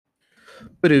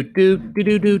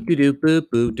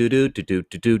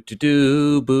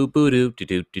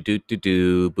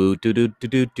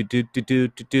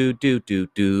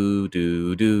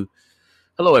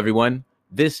Hello, everyone.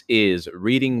 This is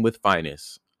Reading with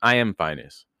Finest. I am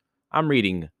Finest. I'm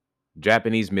reading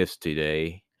Japanese myths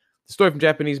today. The story from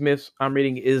Japanese myths I'm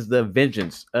reading is The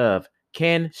Vengeance of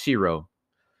Kanshiro.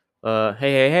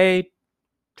 Hey.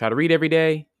 Try to read every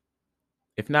day.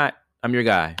 If not, I'm your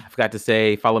guy. I forgot to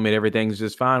say follow me at Everything's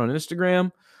Just Fine on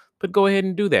Instagram, but go ahead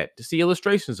and do that to see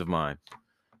illustrations of mine.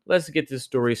 Let's get this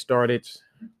story started.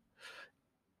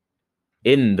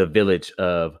 In the village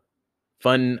of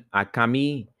Fun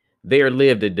Akami, there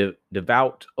lived a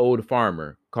devout old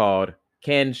farmer called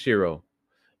Kanshiro.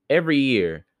 Every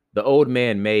year, the old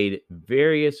man made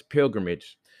various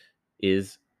pilgrimages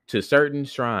to certain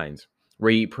shrines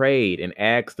where he prayed and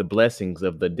asked the blessings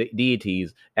of the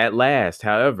deities. At last,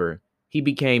 however, he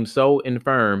became so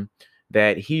infirm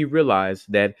that he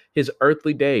realized that his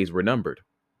earthly days were numbered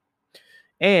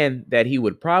and that he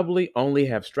would probably only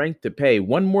have strength to pay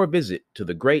one more visit to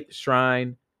the great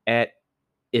shrine at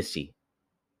Issy.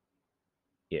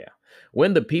 Yeah.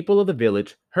 When the people of the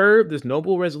village heard this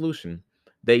noble resolution,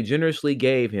 they generously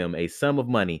gave him a sum of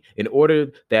money in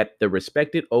order that the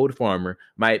respected old farmer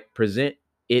might present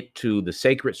it to the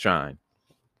sacred shrine.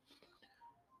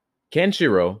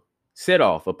 Kenshiro set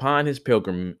off upon his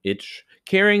pilgrimage,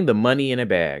 carrying the money in a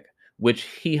bag, which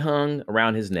he hung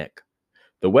around his neck.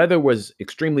 The weather was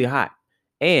extremely hot,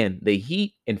 and the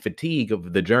heat and fatigue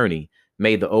of the journey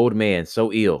made the old man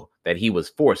so ill that he was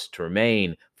forced to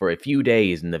remain for a few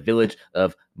days in the village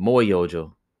of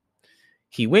Moyojo.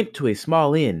 He went to a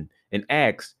small inn and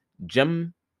asked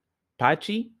Jimpachi,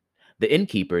 the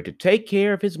innkeeper, to take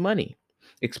care of his money,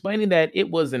 explaining that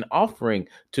it was an offering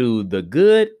to the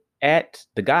good at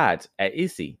the gods at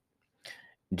Issy.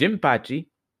 Jimpachi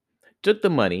took the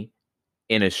money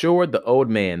and assured the old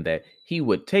man that he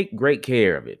would take great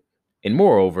care of it, and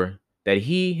moreover, that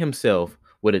he himself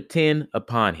would attend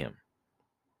upon him.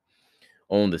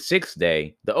 On the sixth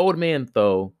day, the old man,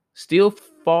 though still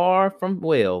far from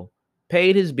well,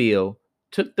 paid his bill,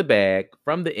 took the bag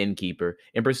from the innkeeper,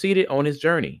 and proceeded on his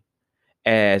journey.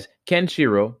 As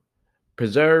Kenshiro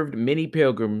preserved many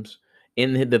pilgrims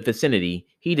in the vicinity,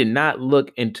 he did not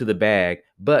look into the bag,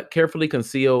 but carefully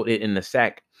concealed it in a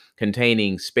sack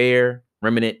containing spare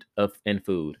remnant of and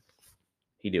food.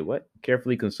 He did what?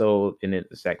 Carefully concealed in a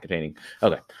sack containing.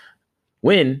 Okay.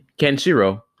 When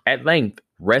Kenshiro at length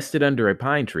rested under a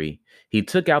pine tree, he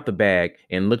took out the bag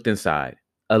and looked inside.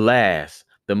 Alas,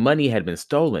 the money had been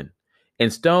stolen,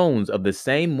 and stones of the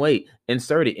same weight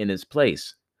inserted in its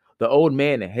place. The old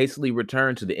man hastily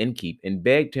returned to the innkeep and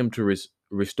begged him to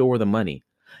restore the money.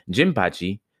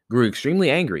 Jinpachi grew extremely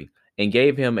angry and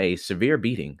gave him a severe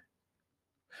beating.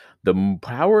 The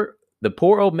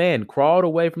poor old man crawled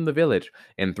away from the village,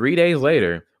 and 3 days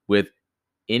later, with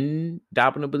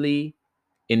indomitably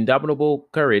indomitable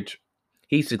courage,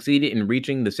 he succeeded in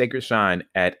reaching the sacred shrine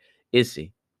at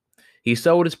Issy. He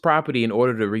sold his property in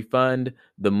order to refund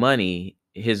the money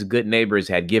his good neighbors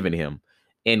had given him,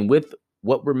 and with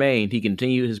what remained, he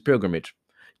continued his pilgrimage,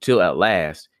 till at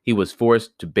last he was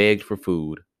forced to beg for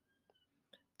food.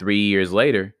 3 years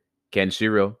later,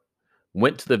 Kenshiro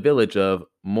went to the village of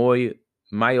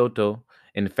Mayoto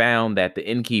and found that the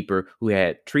innkeeper who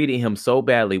had treated him so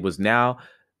badly was now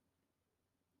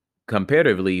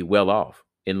comparatively well off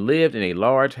and lived in a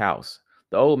large house.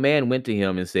 The old man went to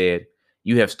him and said,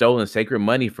 "You have stolen sacred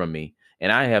money from me,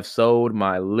 and I have sold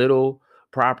my little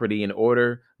property in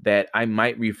order that I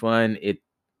might refund it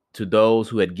to those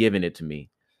who had given it to me.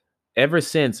 Ever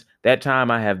since that time,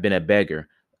 I have been a beggar,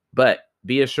 but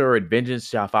be assured, vengeance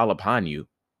shall fall upon you."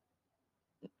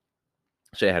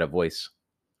 Should have had a voice.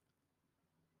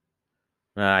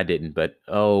 I didn't, but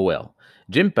oh well.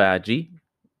 Jimpaji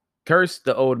cursed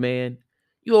the old man.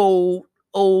 "You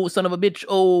old son of a bitch,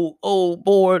 old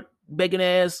bored, begging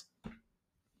ass,"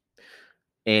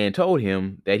 and told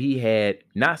him that he had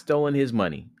not stolen his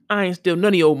money. "I ain't steal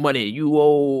none of your money, you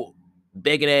old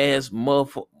begging ass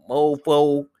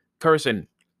mofo," cursing.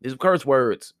 These curse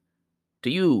words to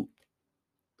you,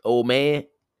 old man.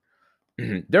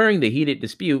 During the heated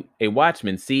dispute, a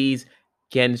watchman seized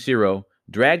Kenshiro,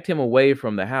 dragged him away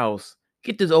from the house.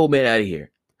 "Get this old man out of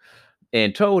here,"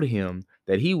 and told him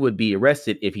that he would be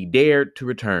arrested if he dared to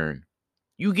return.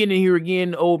 "You get in here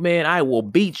again, old man, I will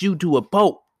beat you to a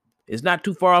pulp. It's not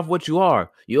too far off what you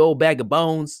are, you old bag of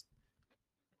bones."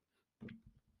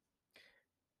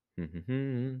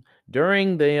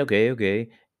 During the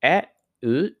at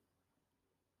uh,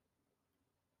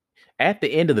 at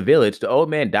the end of the village, the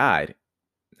old man died.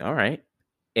 All right.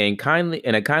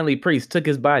 and a kindly priest took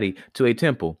his body to a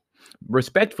temple,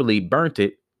 respectfully burnt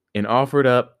it, and offered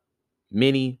up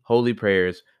many holy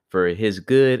prayers for his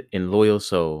good and loyal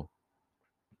soul.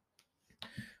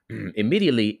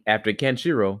 Immediately after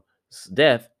Kanshiro's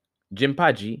death,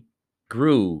 Jinpachi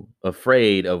grew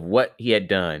afraid of what he had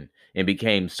done and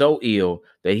became so ill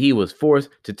that he was forced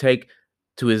to take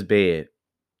to his bed.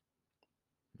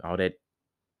 All that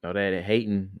all that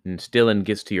hating and stealing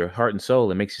gets to your heart and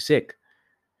soul and makes you sick.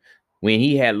 When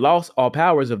he had lost all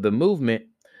powers of the movement,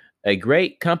 a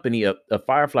great company of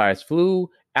fireflies flew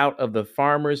out of the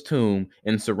farmer's tomb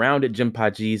and surrounded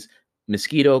Jinpachi's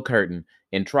mosquito curtain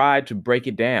and tried to break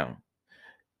it down.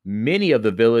 Many of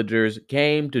the villagers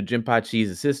came to Jinpachi's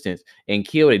assistance and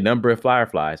killed a number of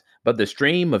fireflies, but the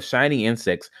stream of shining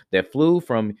insects that flew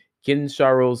from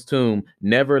Kinsharo's tomb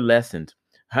never lessened.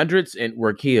 Hundreds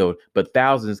were killed, but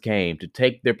thousands came to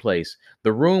take their place.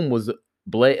 The room was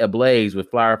ablaze with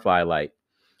firefly light,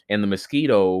 and the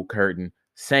mosquito curtain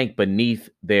sank beneath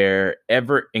their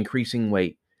ever increasing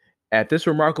weight. At this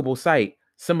remarkable sight,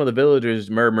 some of the villagers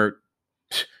murmured,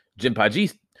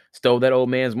 Jinpachi stole that old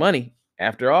man's money.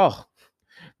 After all,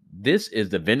 this is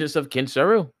the vengeance of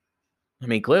Kanshiro. I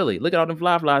mean, clearly, look at all them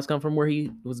flies come from where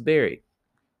he was buried.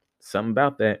 Something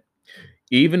about that.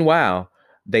 Even while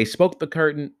they spoke, the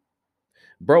curtain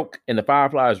broke and the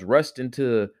fireflies rushed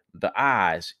into the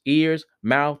eyes, ears,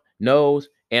 mouth, nose,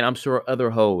 and I'm sure other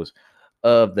holes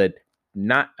of the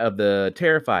not of the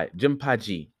terrified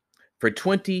Jinpachi. For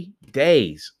 20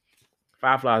 days,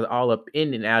 fireflies all up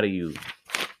in and out of you.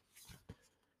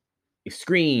 He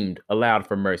screamed aloud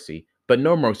for mercy, but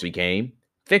no mercy came.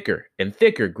 Thicker and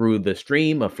thicker grew the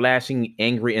stream of flashing,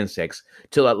 angry insects,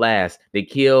 till at last they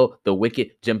killed the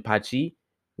wicked Jinpachi.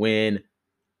 When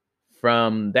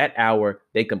from that hour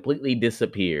they completely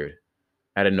disappeared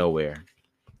out of nowhere.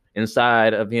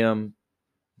 Inside of him,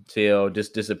 till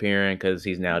just disappearing because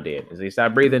he's now dead. As he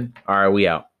stopped breathing, all right, we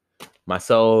out. My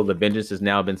soul, the vengeance has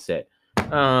now been set.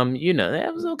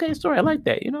 That was an okay story. I like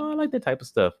that. I like that type of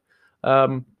stuff.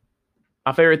 Um,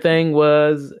 my favorite thing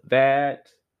was that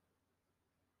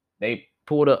they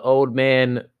pulled an old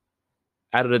man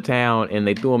out of the town and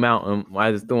they threw him out. And while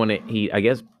he was throwing it, he, I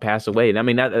guess, passed away. And I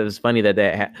mean, that was funny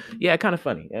yeah, kind of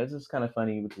funny. It was just kind of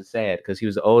funny, which is sad because he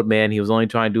was an old man. He was only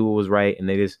trying to do what was right. And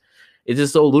it's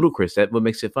just so ludicrous. That's what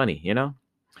makes it funny.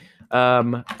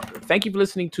 Thank you for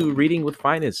listening to Reading with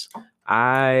Finest.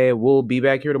 I will be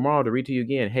back here tomorrow to read to you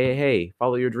again. Hey,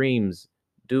 follow your dreams.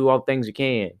 Do all the things you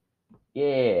can.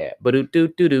 Yeah. But do do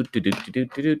do do do do do do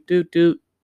do do do.